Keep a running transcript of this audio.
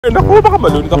Ay, naku, baka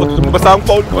malunod ako dito. Basta ang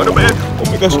phone ko. Ano ba yan? Oh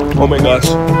my gosh. Oh my gosh.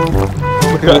 Oh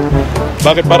my God.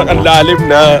 Bakit parang ang lalim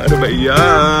na? Ano ba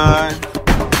yan?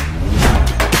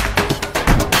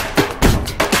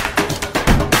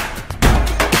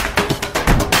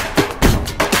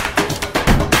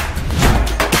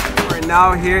 We're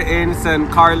now here in San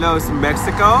Carlos,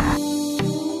 Mexico.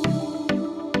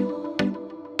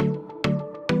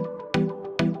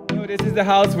 This is the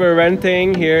house we're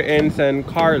renting here in San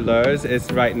Carlos. It's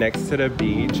right next to the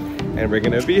beach and we're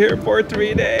gonna be here for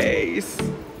 3 days.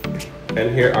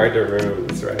 And here are the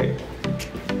rooms, right?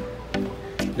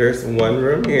 There's one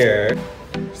room here.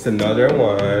 There's another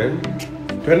one.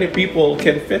 20 people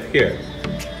can fit here.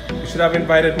 We should have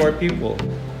invited more people.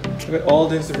 Look at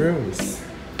all these rooms.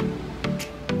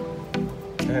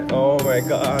 And oh my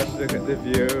gosh, look at the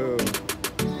view.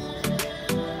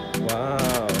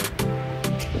 Wow.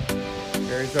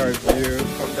 Here's our view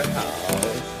from the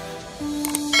house.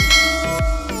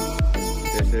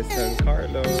 This is San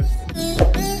Carlos.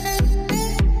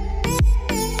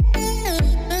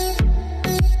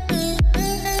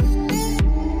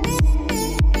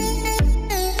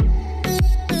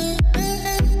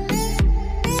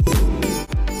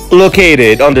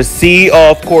 Located on the Sea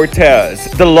of Cortez,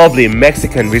 the lovely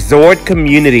Mexican resort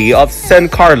community of San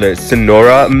Carlos,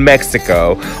 Sonora,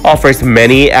 Mexico offers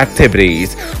many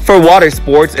activities. For water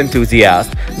sports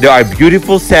enthusiasts, there are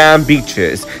beautiful sand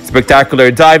beaches, spectacular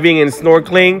diving and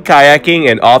snorkeling, kayaking,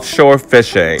 and offshore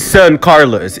fishing. San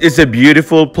Carlos is a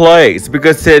beautiful place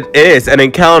because it is an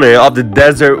encounter of the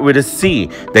desert with the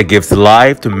sea that gives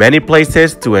life to many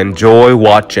places to enjoy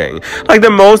watching, like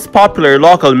the most popular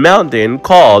local mountain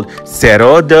called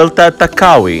Cerro del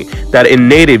Tatacawi, that in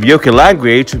native Yuki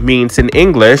language means in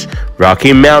English,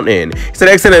 Rocky Mountain. It's an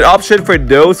excellent option for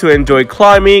those who enjoy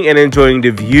climbing and enjoying the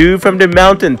view from the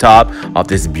mountaintop of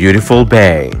this beautiful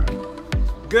bay.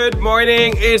 Good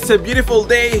morning. It's a beautiful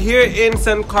day here in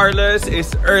San Carlos.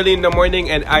 It's early in the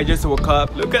morning and I just woke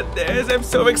up. Look at this. I'm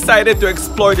so excited to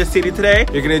explore the city today.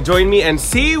 You're gonna join me and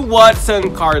see what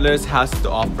San Carlos has to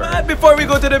offer. But before we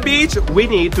go to the beach, we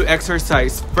need to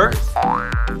exercise first. Oh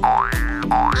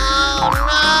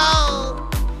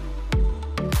no!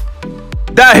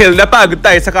 Dahil napagod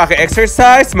tayo sa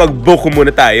kaka-exercise, magbuko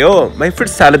muna tayo. May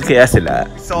fruit salad kaya sila.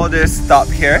 So this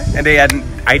stop here and they had,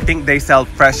 I think they sell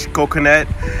fresh coconut.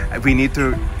 We need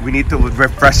to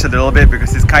refresh a little bit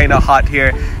because it's kind of hot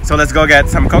here. So let's go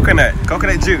get some coconut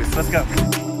juice. Let's go.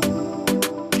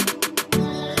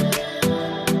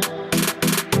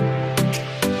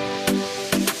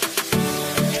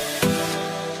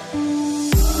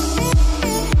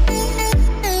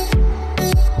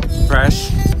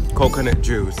 Fresh coconut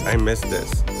juice. I miss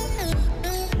this.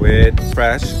 With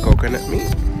fresh coconut meat.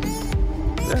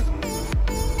 Yeah.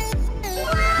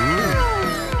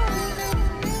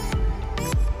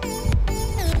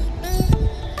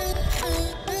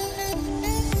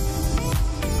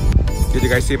 Did you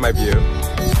guys see my view?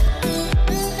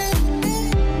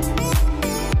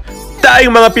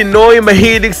 Tayong mga Pinoy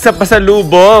mahilig sa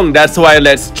pasalubong. That's why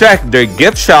let's check their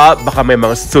gift shop. Baka may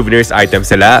mga souvenirs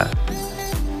items sila.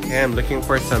 Okay, I'm looking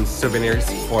for some souvenirs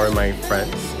for my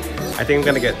friends. I think I'm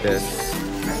gonna get this.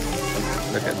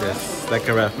 Look at this. Like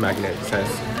a ref magnet. It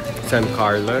says San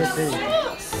Carlos,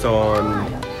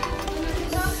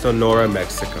 Sonora,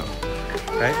 Mexico.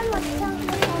 Right?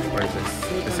 Where is this?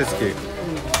 This is cute.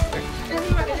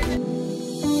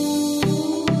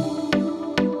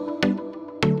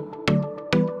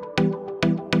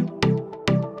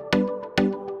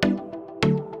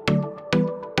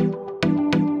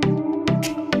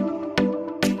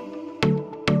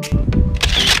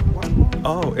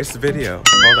 Oh, it's video.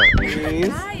 Hold on. Please.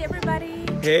 Hi, everybody.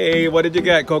 Hey, what did you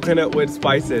get? Coconut with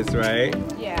spices, right?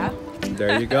 Yeah.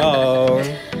 There you go.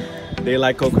 They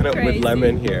like coconut with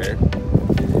lemon here.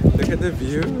 Look at the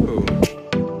view.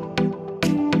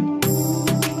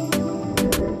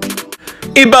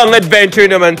 Ibang adventure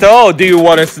naman to. Do you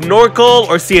want to snorkel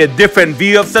or see a different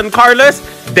view of San Carlos?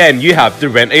 Then you have to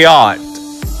rent a yacht.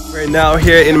 We're now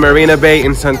here in Marina Bay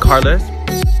in San Carlos.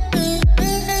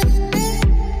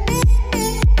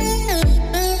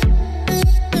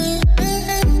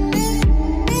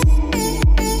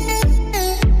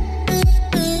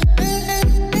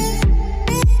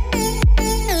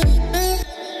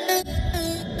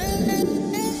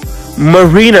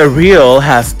 Marina Real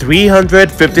has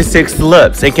 356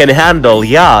 slips and can handle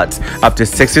yachts up to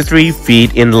 63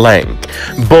 feet in length.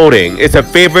 Boating is a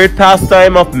favorite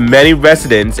pastime of many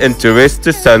residents and tourists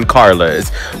to San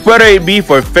Carlos, whether it be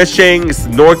for fishing,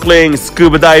 snorkeling,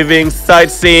 scuba diving,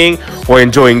 sightseeing, or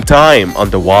enjoying time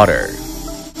on the water.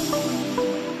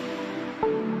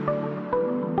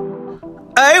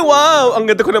 Ay, Ay, wow! Ang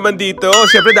ganda ko naman dito.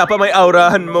 Siyempre, dapat may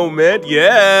aurahan moment.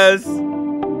 Yes!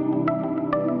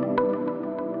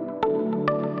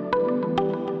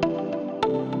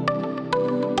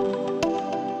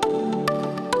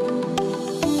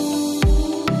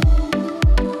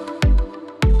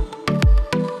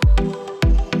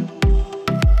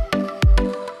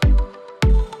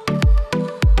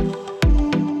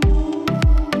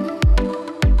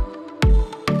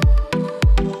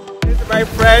 My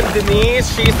friend Denise,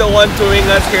 she's the one touring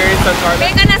us here in San Carlos.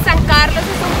 Vengan a San Carlos,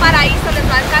 es un paraíso, les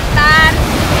va a encantar.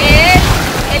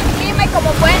 El clima y como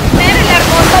pueden ver, el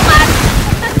hermoso mar.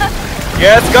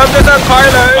 Yes, come to San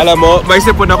Carlos! Alam mo, may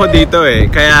sipon ako dito eh.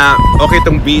 Kaya okay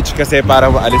tong beach kasi para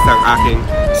maalis ang aking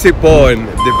sipon,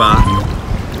 di ba?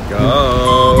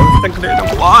 Go! Ang clear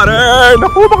ng water!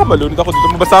 Naku, baka malunod ako dito.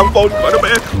 Mabasa ang phone. Ano ba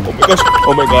yan? Oh my gosh!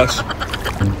 Oh my gosh!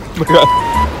 Oh my God!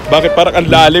 Bakit parang ang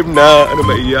lalim na? Ano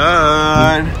ba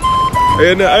yan?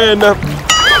 Ayan na, ayan na.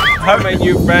 Hi my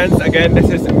new friends. Again, this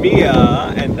is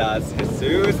Mia and that's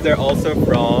Jesus. They're also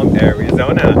from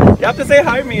Arizona. You have to say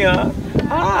hi, Mia.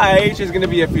 Hi! She's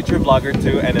gonna be a future vlogger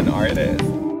too and an artist.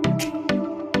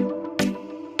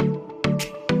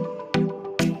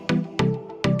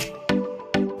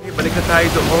 Okay, balik na tayo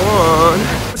doon.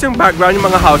 Kasi yung background yung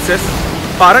mga houses,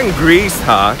 parang Greece,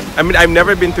 ha? I mean, I've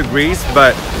never been to Greece,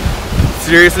 but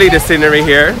seriously, the scenery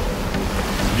here,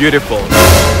 beautiful.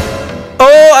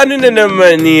 Oh, ano na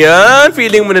naman yan?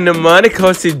 Feeling mo na naman,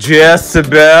 ikaw si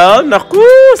Jezebel? Naku,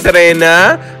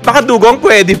 Serena, baka dugong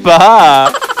pwede pa.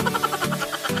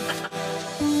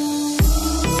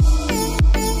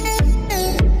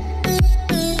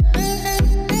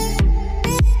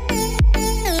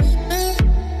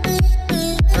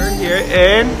 We're here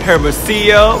in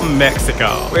Hermosillo,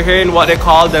 Mexico. We're here in what they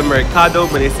call the Mercado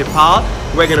Municipal.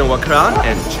 We're gonna walk around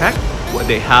and check what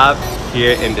they have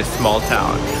here in this small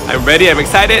town. I'm ready, I'm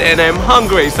excited, and I'm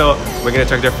hungry, so we're gonna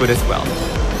check their food as well.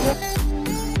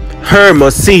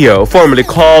 Hermosillo, formerly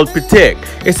called Pitic,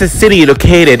 is a city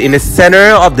located in the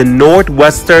center of the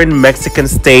northwestern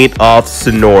Mexican state of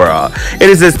Sonora. It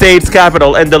is the state's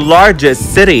capital and the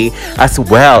largest city, as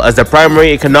well as the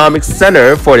primary economic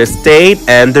center for the state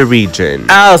and the region.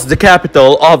 As the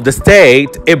capital of the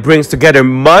state, it brings together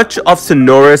much of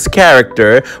Sonora's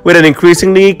character with an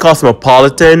increasingly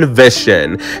cosmopolitan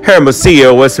vision.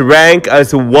 Hermosillo was ranked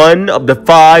as one of the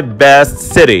 5 best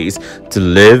cities to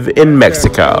live in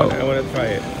Mexico. I want to try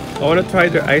it. I want to try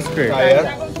the ice cream.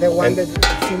 The one that's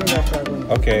similar fragrance.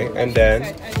 Okay, and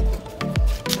then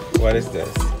what is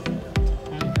this?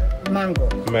 Mango.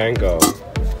 Mango.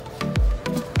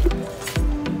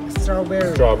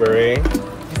 Strawberry. Strawberry.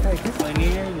 It's like this.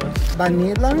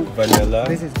 Vanilla. Vanilla.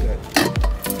 This is good.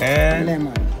 And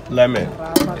Lemon. lemon.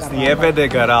 It's nieve de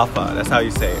garrafa. That's how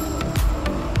you say it.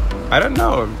 I don't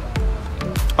know.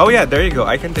 Oh yeah, there you go.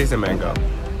 I can taste the mango.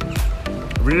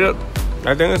 Real,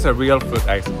 I think it's a real fruit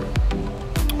ice cream,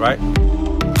 right?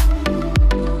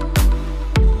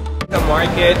 The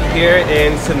market here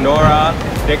in Sonora,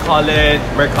 they call it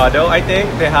Mercado, I think.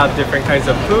 They have different kinds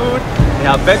of food, they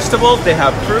have vegetables, they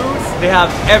have fruits, they have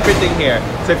everything here.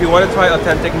 So if you want to try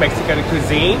authentic Mexican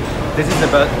cuisine, this is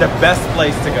the best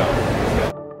place to go.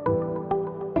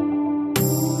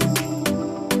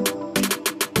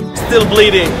 Still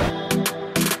bleeding.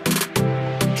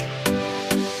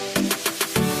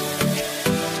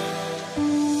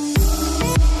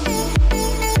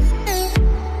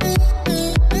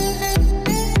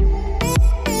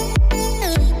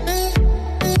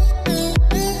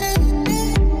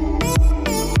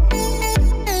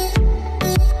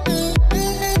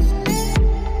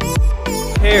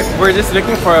 Hey, we're just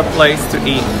looking for a place to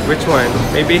eat. Which one?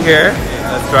 Maybe here?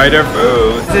 Let's try their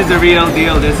food. This is the real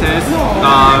deal. This is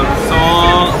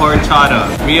sol horchata.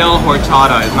 Real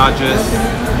horchata. It's not just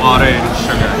water and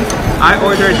sugar. I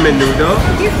ordered menudo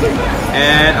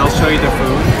and I'll show you the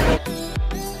food.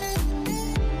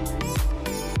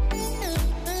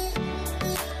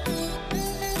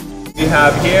 We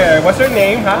have here, what's your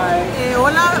name? Hi.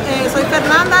 Hola, soy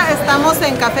Fernanda, estamos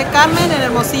en Café Carmen, en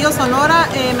Hermosillo, Sonora,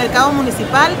 Mercado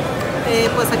Municipal.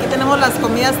 Pues aquí tenemos las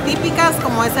comidas típicas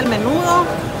como es el menudo,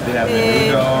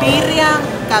 birria,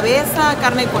 cabeza,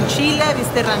 carne con chile,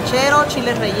 bistec ranchero,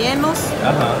 chiles rellenos,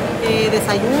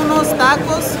 desayunos,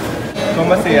 tacos.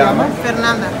 ¿Cómo se llama?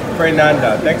 Fernanda.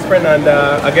 Fernanda. Thanks,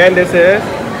 Fernanda. Again, this is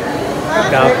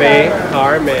Café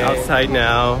Carmen. Outside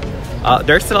now.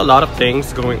 There's still a lot of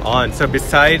things going on. So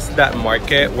besides that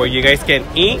market where you guys can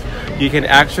eat, you can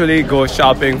actually go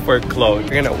shopping for clothes.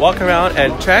 We're gonna walk around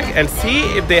and check and see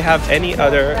if they have any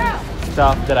other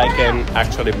stuff that I can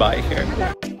actually buy here.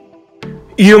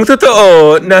 Yung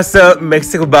totoo, nasa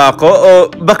Mexico ba ako o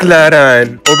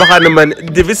Baclaran? O baka naman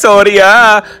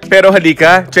Divisoria? Pero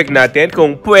halika, check natin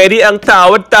kung pwede ang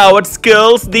tawad-tawad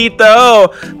skills dito.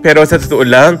 Pero sa totoo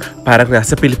lang, parang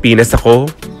nasa Pilipinas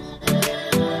ako.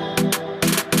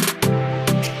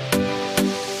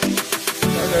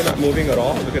 They're not moving at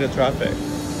all. Look at the traffic.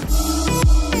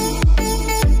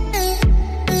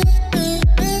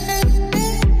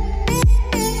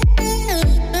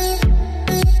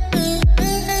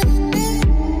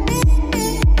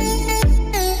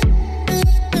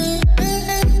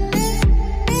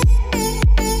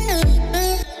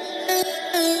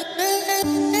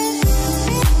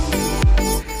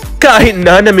 Kahit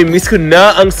na namimiss ko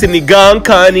na ang sinigang,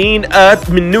 kanin at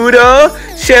menudo,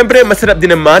 syempre masarap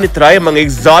din naman i-try ang mga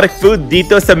exotic food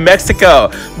dito sa Mexico.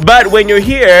 But when you're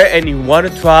here and you want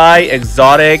to try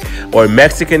exotic or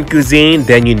Mexican cuisine,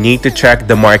 then you need to check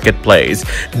the marketplace.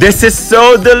 This is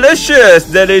so delicious!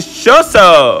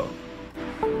 Delicioso!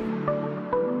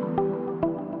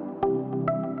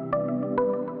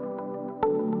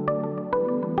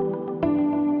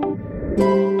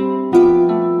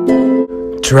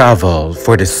 Travel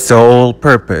for the sole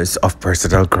purpose of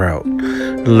personal growth.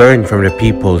 Learn from the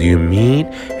people you meet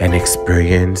and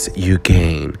experience you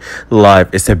gain.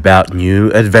 Life is about new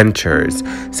adventures.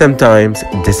 Sometimes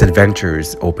these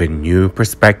adventures open new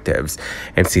perspectives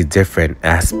and see different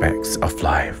aspects of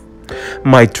life.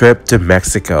 My trip to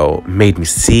Mexico made me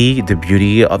see the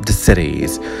beauty of the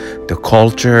cities, the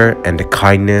culture, and the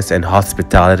kindness and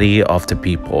hospitality of the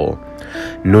people.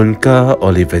 Nunca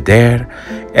olvidar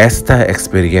esta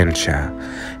experiencia.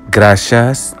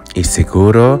 Gracias y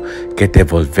seguro que te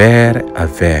volver a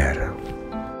ver.